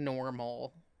know,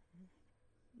 normal.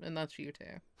 And that's you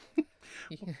too.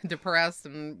 Depressed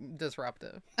and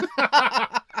disruptive.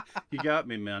 You got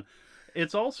me, man.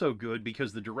 It's also good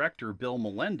because the director, Bill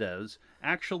Melendez,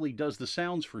 actually does the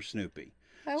sounds for Snoopy.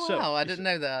 Oh, So- wow. I didn't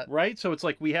know that. Right? So it's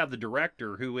like we have the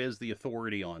director who is the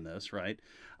authority on this, right?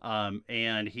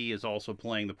 And he is also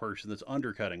playing the person that's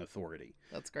undercutting authority.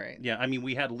 That's great. Yeah, I mean,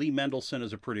 we had Lee Mendelson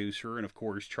as a producer, and of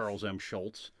course, Charles M.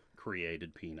 Schultz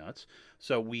created Peanuts.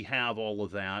 So we have all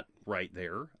of that right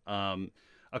there.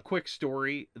 A quick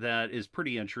story that is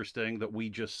pretty interesting that we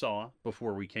just saw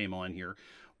before we came on here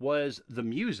was the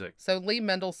music. So Lee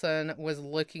Mendelson was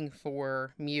looking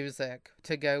for music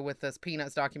to go with this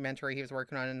Peanuts documentary he was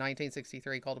working on in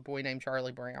 1963 called A Boy Named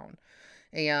Charlie Brown.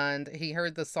 And he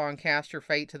heard the song Cast Your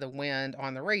Fate to the Wind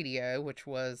on the radio, which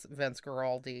was Vince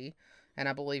Guaraldi. And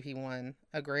I believe he won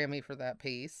a Grammy for that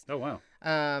piece. Oh, wow.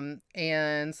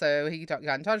 And so he got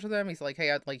in touch with him. He's like,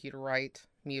 hey, I'd like you to write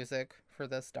music for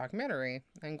this documentary.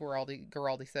 And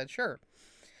Guaraldi said, sure.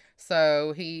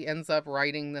 So he ends up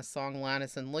writing this song,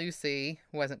 Linus and Lucy.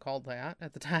 Wasn't called that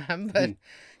at the time, but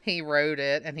he wrote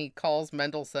it, and he calls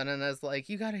Mendelsohn and is like,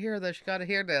 you got to hear this, you got to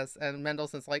hear this. And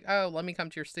Mendelssohn's like, oh, let me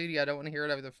come to your studio. I don't want to hear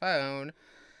it over the phone.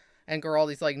 And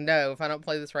Guaraldi's like, no, if I don't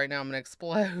play this right now, I'm going to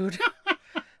explode.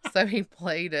 So he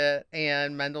played it,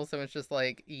 and Mendelsohn was just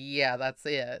like, yeah, that's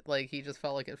it. Like, he just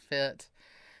felt like it fit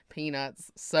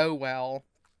Peanuts so well.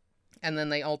 And then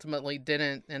they ultimately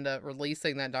didn't end up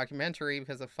releasing that documentary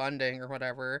because of funding or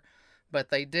whatever. But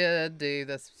they did do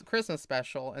this Christmas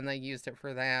special, and they used it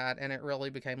for that. And it really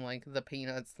became like the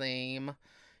Peanuts theme.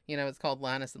 You know, it's called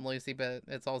Linus and Lucy, but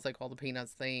it's also called the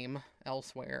Peanuts theme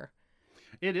elsewhere.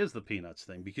 It is the Peanuts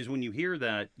thing, because when you hear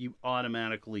that, you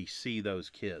automatically see those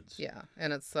kids. Yeah,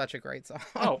 and it's such a great song.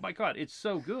 Oh my God, it's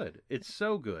so good. It's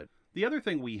so good. The other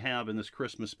thing we have in this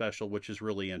Christmas special, which is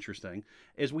really interesting,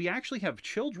 is we actually have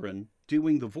children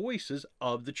doing the voices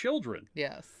of the children.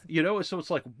 Yes. So it's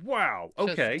like, wow,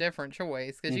 Just okay. different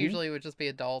choice, because Mhm. usually it would just be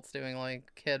adults doing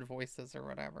like kid voices or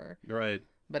whatever. Right.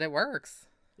 But it works.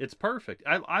 It's perfect.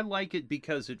 I like it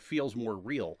because it feels more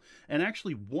real. And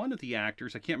actually, one of the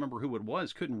actors, I can't remember who it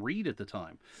was, couldn't read at the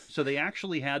time. So they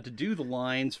actually had to do the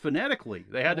lines phonetically.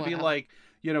 They had to be Wow. like,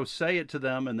 say it to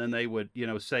them, and then they would,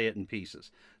 say it in pieces.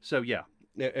 So yeah,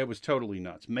 it was totally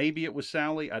nuts. Maybe it was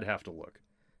Sally. I'd have to look.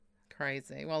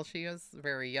 Crazy. Well, she is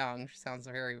very young. She sounds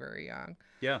very, very young.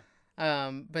 Yeah.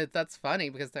 But that's funny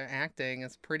because their acting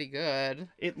is pretty good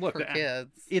for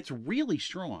kids. It's really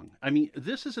strong. I mean,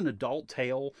 this is an adult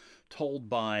tale told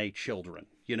by children,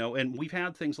 and we've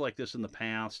had things like this in the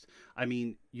past. I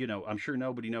mean, I'm sure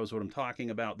nobody knows what I'm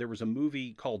talking about. There was a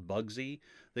movie called Bugsy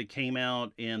that came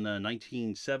out in the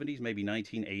 1970s, maybe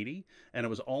 1980, and it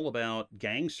was all about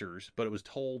gangsters, but it was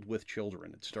told with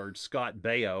children. It starred Scott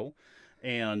Baio.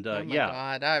 And Oh my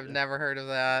God, I've never heard of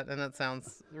that, and it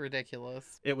sounds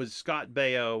ridiculous. It was Scott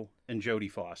Baio and Jodie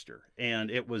Foster,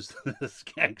 and it was this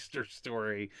gangster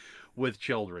story with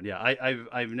children. Yeah,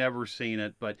 I've never seen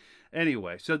it, but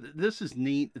anyway, so this is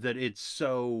neat that it's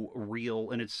so real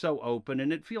and it's so open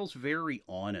and it feels very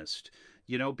honest.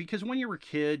 Because when you're a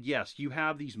kid, yes, you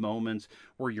have these moments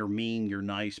where you're mean, you're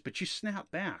nice, but you snap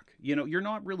back. You're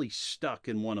not really stuck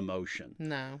in one emotion.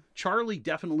 No. Charlie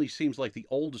definitely seems like the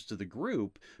oldest of the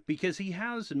group because he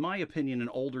has, in my opinion, an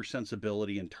older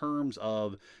sensibility in terms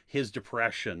of his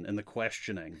depression and the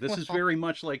questioning. This is very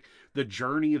much like the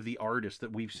journey of the artist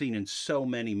that we've seen in so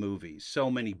many movies,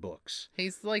 so many books.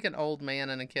 He's like an old man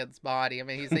in a kid's body. I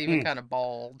mean, he's even kind of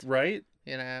bald. Right?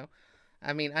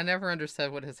 I mean, I never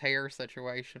understood what his hair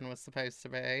situation was supposed to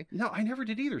be. No, I never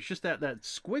did either. It's just that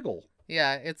squiggle.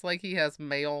 Yeah, it's like he has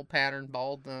male pattern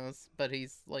baldness, but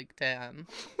he's like 10.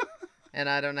 And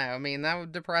I don't know. I mean, that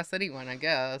would depress anyone, I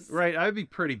guess. Right. I'd be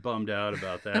pretty bummed out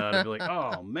about that. I'd be like,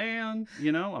 oh, man,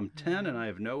 I'm 10 and I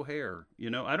have no hair.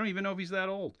 I don't even know if he's that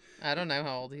old. I don't know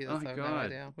how old he is. Oh, I have God. no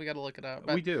idea. We got to look it up.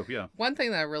 But we do, yeah. one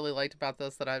thing that I really liked about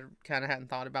this that I kind of hadn't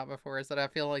thought about before is that I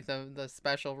feel like the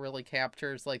special really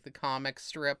captures like the comic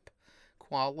strip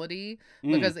quality,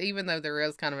 because even though there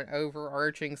is kind of an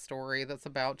overarching story that's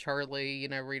about Charlie,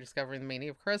 rediscovering the meaning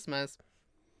of Christmas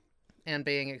and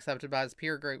being accepted by his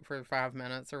peer group for 5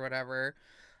 minutes or whatever,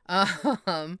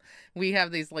 we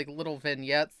have these like little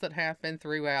vignettes that happen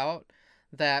throughout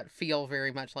that feel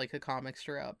very much like a comic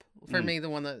strip. For me, the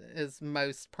one that is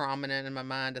most prominent in my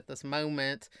mind at this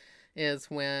moment is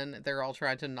when they're all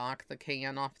trying to knock the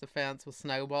can off the fence with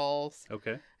snowballs.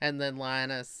 Okay. And then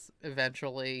Linus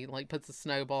eventually like puts a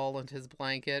snowball into his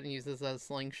blanket and uses a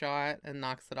slingshot and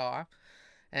knocks it off.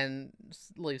 And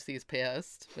Lucy's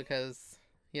pissed because,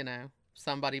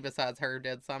 somebody besides her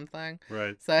did something.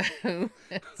 Right. So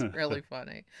it's really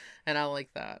funny. And I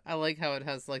like that. I like how it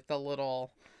has like the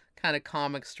little kind of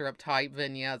comic strip type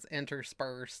vignettes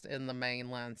interspersed in the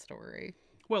mainline story.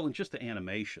 Well, and just the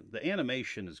animation. The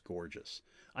animation is gorgeous.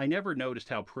 I never noticed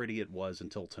how pretty it was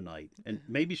until tonight. And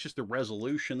maybe it's just the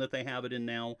resolution that they have it in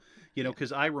now.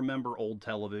 Because I remember old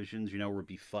televisions, where it'd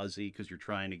be fuzzy because you're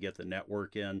trying to get the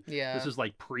network in. Yeah. This is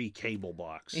like pre-cable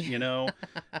box,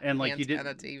 And like you did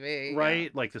TV. Right? Yeah.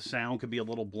 Like the sound could be a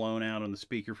little blown out on the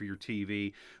speaker for your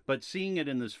TV. But seeing it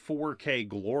in this 4K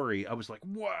glory, I was like,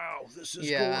 wow, this is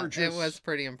gorgeous. It was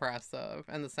pretty impressive.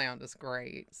 And the sound is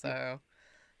great. So,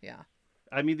 yeah.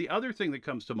 I mean, the other thing that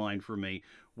comes to mind for me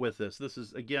with this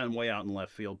is, again, way out in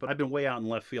left field, but I've been way out in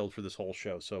left field for this whole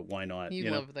show, so why not?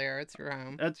 You live there. It's your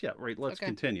home. That's, yeah, right. Let's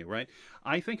continue, right?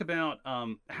 I think about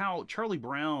how Charlie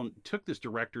Brown took this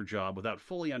director job without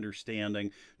fully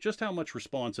understanding just how much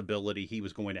responsibility he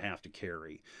was going to have to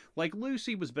carry. Like,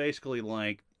 Lucy was basically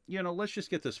like, let's just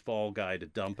get this fall guy to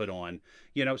dump it on,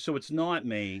 so it's not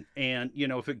me. And,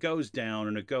 if it goes down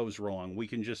and it goes wrong, we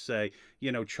can just say,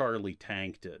 Charlie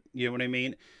tanked it. You know what I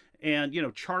mean? And,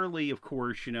 Charlie, of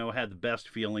course, had the best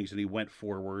feelings and he went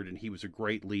forward and he was a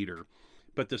great leader.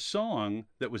 But the song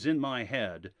that was in my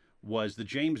head was the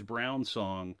James Brown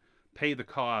song, Pay the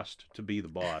Cost to Be the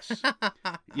Boss.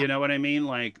 You know what I mean?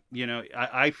 Like,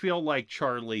 I feel like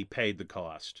Charlie paid the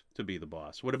cost to be the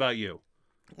boss. What about you?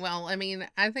 Well, I mean,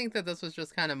 I think that this was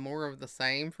just kind of more of the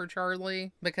same for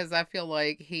Charlie, because I feel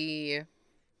like he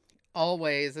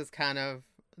always is kind of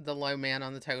the low man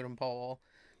on the totem pole.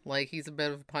 Like, he's a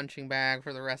bit of a punching bag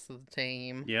for the rest of the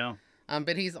team. Yeah.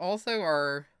 But he's also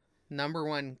our number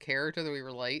one character that we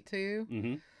relate to.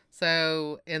 Mm-hmm.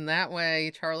 So, in that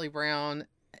way, Charlie Brown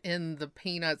in the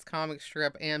Peanuts comic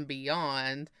strip and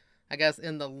beyond, I guess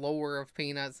in the lore of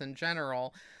Peanuts in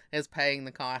general, is paying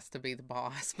the cost to be the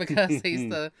boss because he's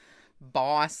the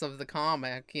boss of the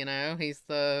comic, you know? He's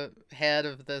the head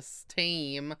of this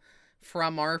team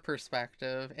from our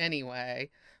perspective, anyway,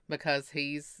 because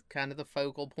he's kind of the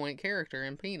focal point character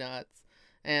in Peanuts.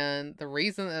 And the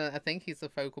reason that I think he's a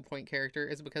focal point character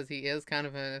is because he is kind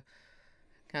of a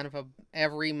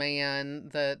everyman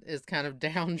that is kind of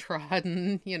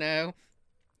downtrodden, you know.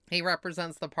 He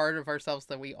represents the part of ourselves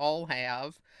that we all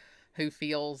have who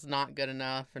feels not good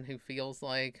enough and who feels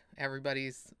like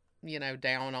everybody's, you know,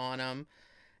 down on him.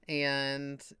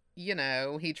 And, you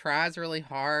know, he tries really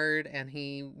hard and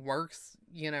he works,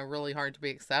 you know, really hard to be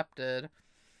accepted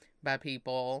by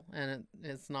people. And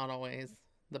it's not always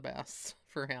the best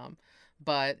for him.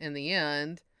 But in the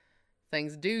end,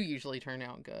 things do usually turn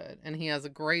out good. And he has a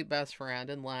great best friend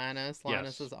in Linus.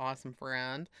 Linus Yes. is an awesome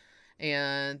friend.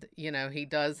 And, you know, he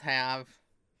does have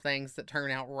things that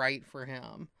turn out right for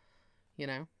him, you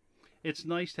know? It's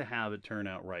nice to have it turn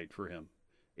out right for him.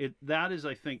 That is,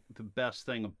 I think, the best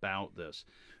thing about this,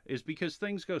 is because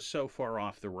things go so far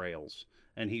off the rails,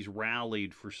 and he's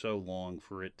rallied for so long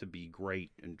for it to be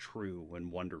great and true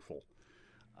and wonderful.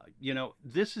 You know,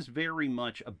 this is very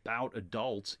much about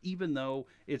adults, even though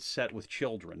it's set with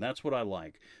children. That's what I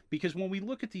like. Because when we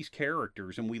look at these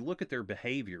characters and we look at their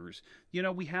behaviors, you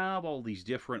know, we have all these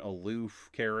different aloof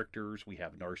characters. We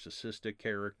have narcissistic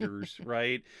characters,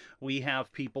 right? We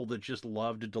have people that just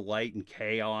love to delight in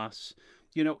chaos.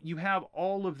 You know, you have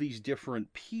all of these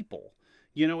different people.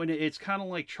 You know, and it's kind of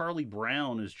like Charlie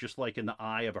Brown is just like in the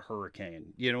eye of a hurricane.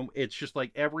 You know, it's just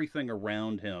like everything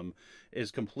around him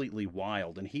is completely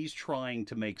wild, and he's trying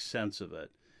to make sense of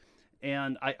it.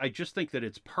 And I just think that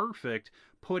it's perfect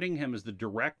putting him as the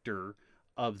director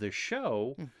of the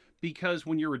show, because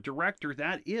when you're a director,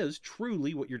 that is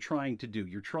truly what you're trying to do.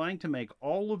 You're trying to make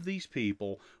all of these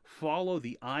people follow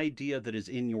the idea that is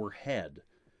in your head,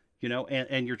 you know,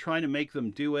 and you're trying to make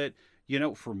them do it, you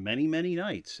know, for many, many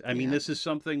nights. I mean, Yeah. this is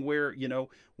something where, you know,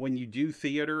 when you do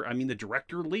theater, I mean, the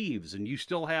director leaves and you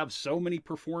still have so many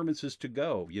performances to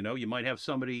go. You know, you might have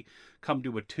somebody come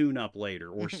to a tune up later,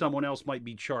 or someone else might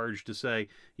be charged to say,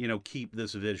 you know, keep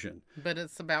this vision. But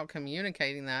it's about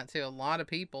communicating that to a lot of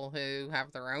people who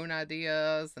have their own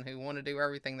ideas and who want to do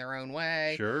everything their own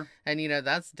way. Sure. And, you know,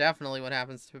 that's definitely what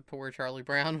happens to poor Charlie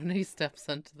Brown when he steps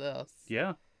into this.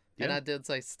 Yeah. And Yeah. I did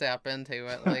say step into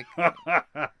it, like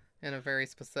in a very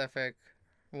specific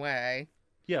way.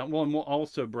 Yeah, well, and we'll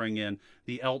also bring in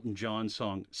the Elton John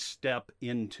song "Step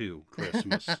Into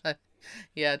Christmas."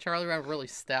 Yeah, Charlie Brown really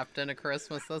stepped into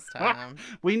Christmas this time.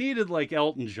 We needed like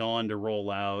Elton John to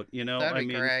roll out, you know. That'd I be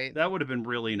mean, great. that would have been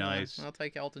really Yeah, nice. I'll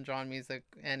take Elton John music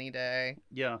any day.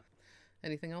 Yeah,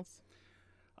 Anything else?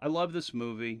 I love this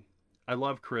movie. I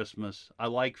love Christmas. I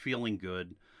like feeling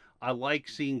good. I like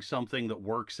seeing something that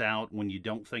works out when you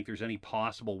don't think there's any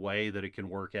possible way that it can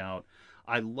work out.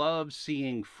 I love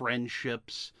seeing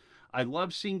friendships. I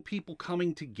love seeing people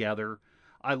coming together.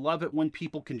 I love it when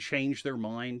people can change their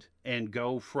mind and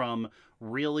go from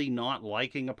really not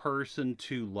liking a person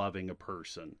to loving a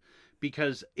person,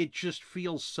 because it just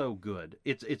feels so good.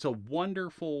 It's a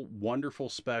wonderful, wonderful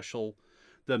special.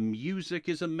 The music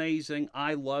is amazing.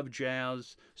 I love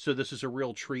jazz, so this is a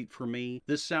real treat for me.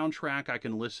 This soundtrack I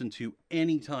can listen to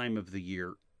any time of the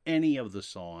year, any of the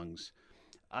songs.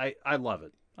 I love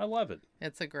it. I love it.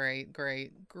 It's a great,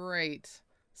 great, great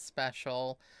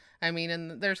special. I mean,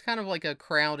 and there's kind of like a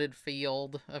crowded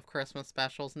field of Christmas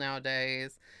specials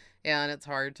nowadays, and it's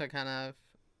hard to kind of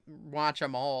watch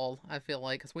them all, I feel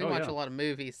like, because we Oh, watch yeah. a lot of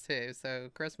movies too, so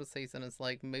Christmas season is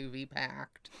like movie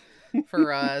packed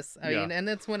for us. I Yeah. mean, and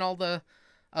it's when all the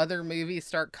other movies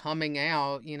start coming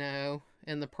out, you know,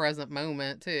 in the present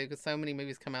moment too, because so many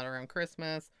movies come out around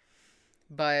Christmas.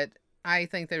 But I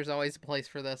think there's always a place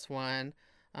for this one.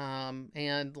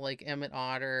 And like Emmett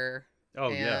Otter, Oh,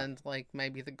 yeah. and like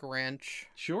maybe the Grinch,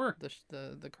 Sure.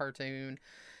 the cartoon,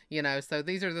 you know. So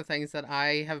these are the things that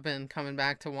I have been coming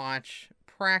back to watch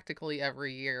practically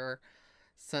every year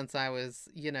since I was,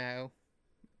 you know,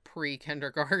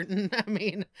 pre-kindergarten. I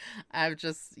mean, I've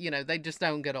just, you know, they just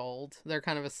don't get old. They're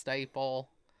kind of a staple.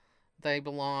 They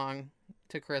belong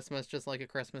to Christmas just like a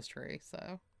Christmas tree.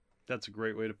 So That's a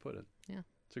great way to put it. Yeah.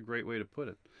 It's a great way to put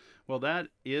it. Well, that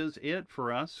is it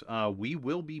for us. We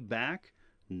will be back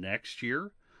next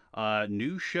year.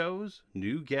 New shows,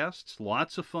 new guests,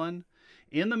 lots of fun.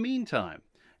 In the meantime,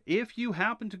 if you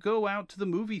happen to go out to the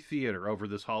movie theater over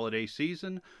this holiday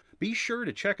season, be sure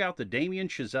to check out the Damien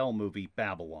Chazelle movie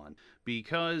Babylon,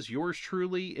 because yours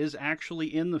truly is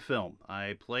actually in the film.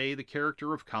 I play the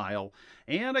character of Kyle,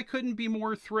 and I couldn't be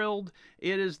more thrilled.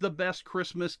 It is the best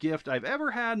Christmas gift I've ever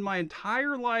had in my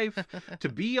entire life to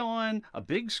be on a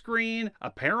big screen, a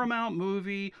Paramount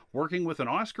movie, working with an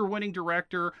Oscar-winning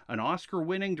director, an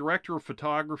Oscar-winning director of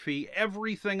photography.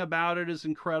 Everything about it is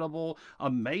incredible.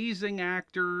 Amazing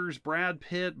actors, Brad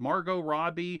Pitt, Margot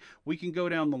Robbie. We can go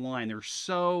down the line. There's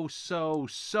so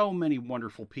many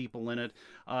wonderful people in it.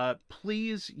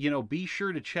 Please, be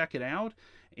sure to check it out.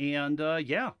 And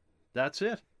yeah, that's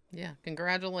it. Yeah,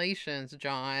 congratulations,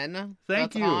 John.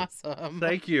 Thank That's you. Awesome.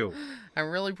 Thank you. I'm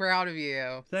really proud of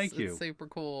you. Thank you. It's super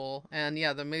cool. And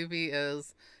yeah, the movie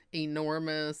is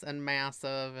enormous and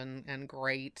massive and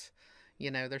great.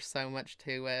 There's so much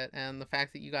to it. And the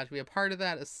fact that you got to be a part of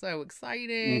that is so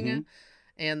exciting. Mm-hmm.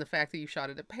 And the fact that you shot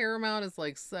it at Paramount is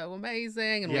like so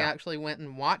amazing. And we Yeah. actually went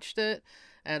and watched it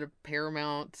at a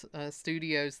Paramount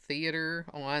Studios theater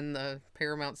on the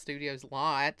Paramount Studios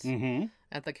lot Mm-hmm.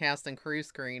 at the cast and crew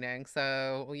screening.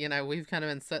 So, we've kind of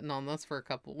been sitting on this for a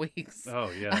couple weeks. Oh,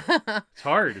 yeah. It's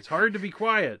hard. It's hard to be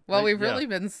quiet. Well, we've Yeah. really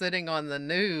been sitting on the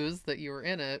news that you were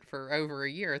in it for over a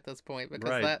year at this point,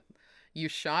 because Right. you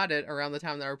shot it around the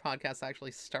time that our podcast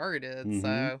actually started. Mhm.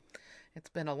 So it's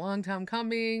been a long time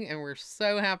coming, and we're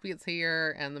so happy it's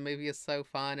here, and the movie is so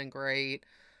fun and great.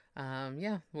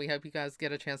 Yeah, we hope you guys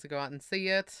get a chance to go out and see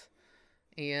it,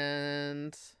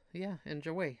 and yeah,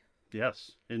 enjoy.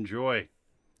 Yes. Enjoy.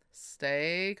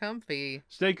 Stay comfy.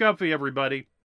 Stay comfy, everybody.